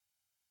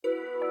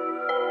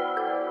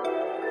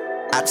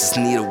I just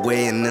need a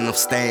way and then I'm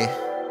staying.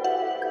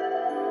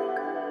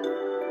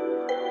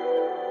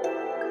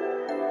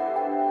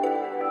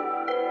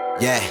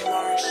 Yeah,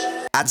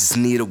 I just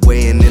need a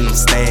way and then I'm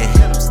staying.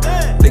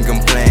 Think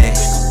I'm playing.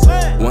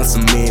 Once a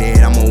minute,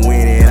 I'ma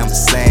win it, I'm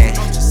just saying.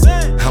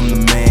 I'm the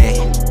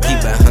man, keep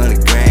it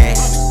 100 grand.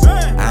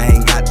 I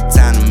ain't got the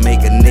time to make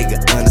a nigga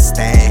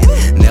understand.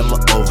 Never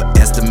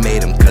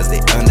overestimate them cause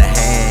they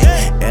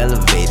underhand.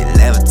 Elevated,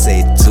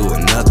 levitated to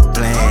another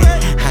plane.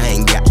 I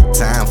ain't got the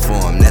time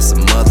for them, that's a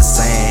mother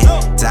saying.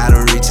 Tired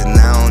of reaching,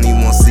 I don't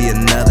even wanna see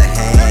another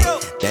hand.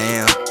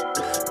 Damn,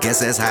 guess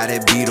that's how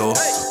that be though.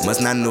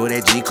 Must not know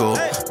that G-code.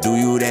 Do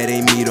you that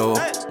ain't me though?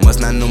 Must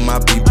not know my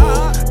people.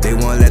 They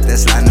won't let that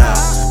slide now.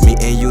 Me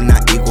and you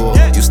not equal.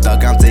 You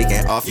stuck, I'm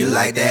taking off. You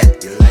like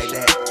that? You like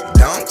that?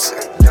 Don't.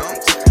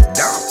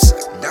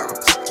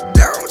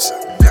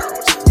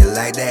 You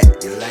like that?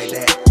 You like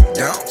that?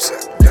 Don't.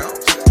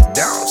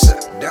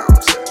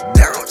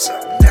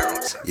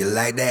 You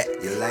like that?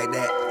 You like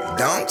that?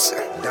 Don't.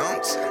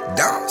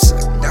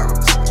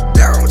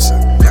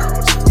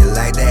 You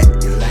like that?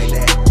 You like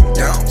that?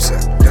 Don't.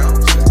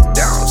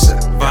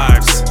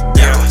 Vibes,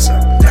 yeah.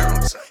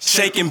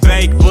 Shake and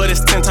bake, but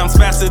it's 10 times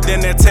faster than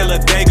that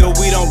Talladega.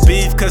 We don't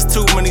beef, cause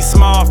too many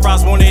small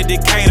fries wanted to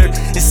cater.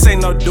 This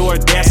ain't no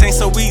DoorDash, ain't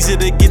so easy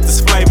to get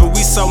this flavor.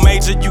 We so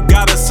major, you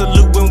gotta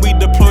salute when we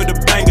deploy the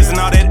bangers. And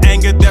all that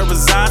anger that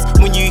resides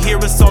when you hear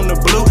us on the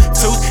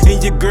Bluetooth.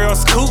 And your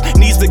girl's coupe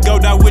needs to go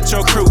down with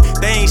your crew.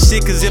 They ain't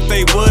shit, cause if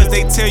they was,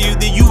 they tell you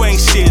that you ain't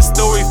shit.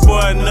 Story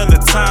for another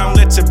time,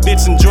 let your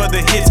bitch enjoy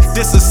the hits.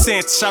 This a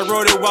cinch, I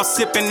wrote it while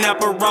sipping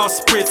Aperol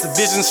Spritz.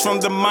 Visions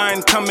from the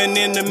mind coming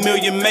in a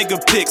million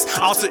megapixels.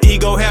 Alter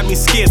ego had me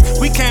skits.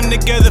 We came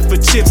together for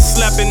chips,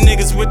 slapping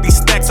niggas with these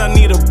stacks. I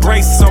need a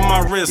brace on my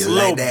wrist,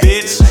 little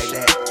bitch. You like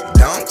that?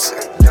 Don't.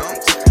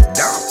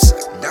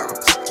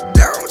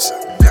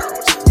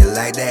 You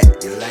like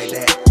that? You like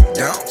that?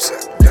 Don't.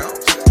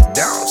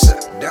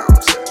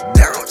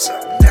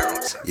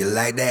 You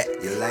like that?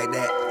 You like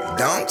that?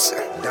 Don't.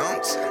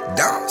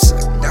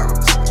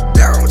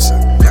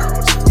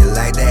 You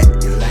like that?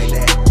 You like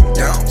that?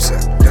 Don't.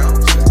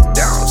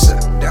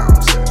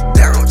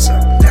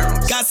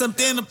 Got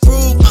something to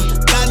prove,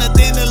 got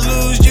nothing to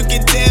lose. You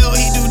can tell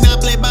he do not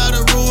play by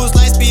the rules.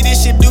 Light speed,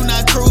 this ship do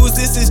not cruise.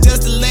 This is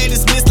just the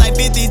latest miss, like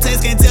 50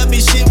 takes. Can't tell me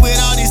shit with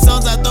all these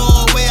songs I throw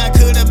away. I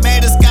could've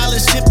made a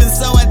scholarship, and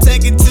so I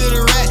take it to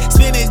the rack.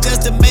 Spin it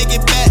just to make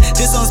it back.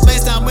 Just on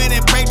space time when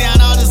it break down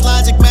all this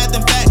logic, math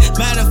and fact.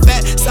 Matter of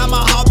fact, sign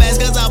my hall pass,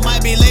 cause I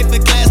might be late for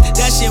class.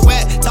 That shit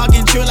wet,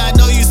 talking true, I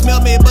know you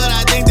smell me, but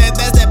I think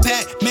that's that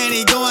pack. Man,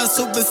 he going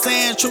Super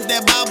Saiyan, truth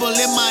that Bible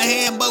in my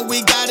hand, but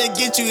we gotta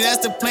get you,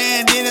 that's the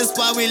plan. Then that's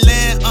why we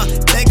land,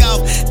 take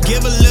off,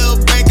 give a little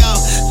break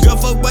off. Girl,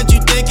 fuck what you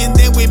thinking,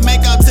 then we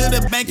make out to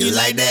the bank. You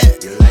like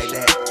that? You like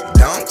that?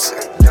 Don't.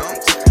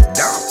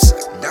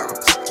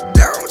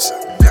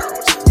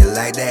 You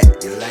like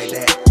that? You like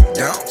that?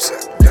 Don't.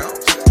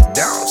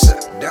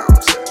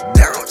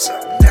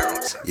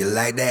 You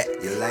like that?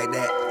 You like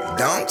that?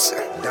 Don't.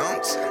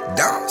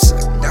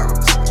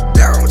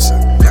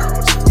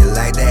 You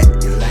like that?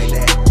 You like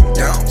that?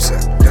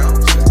 Don't.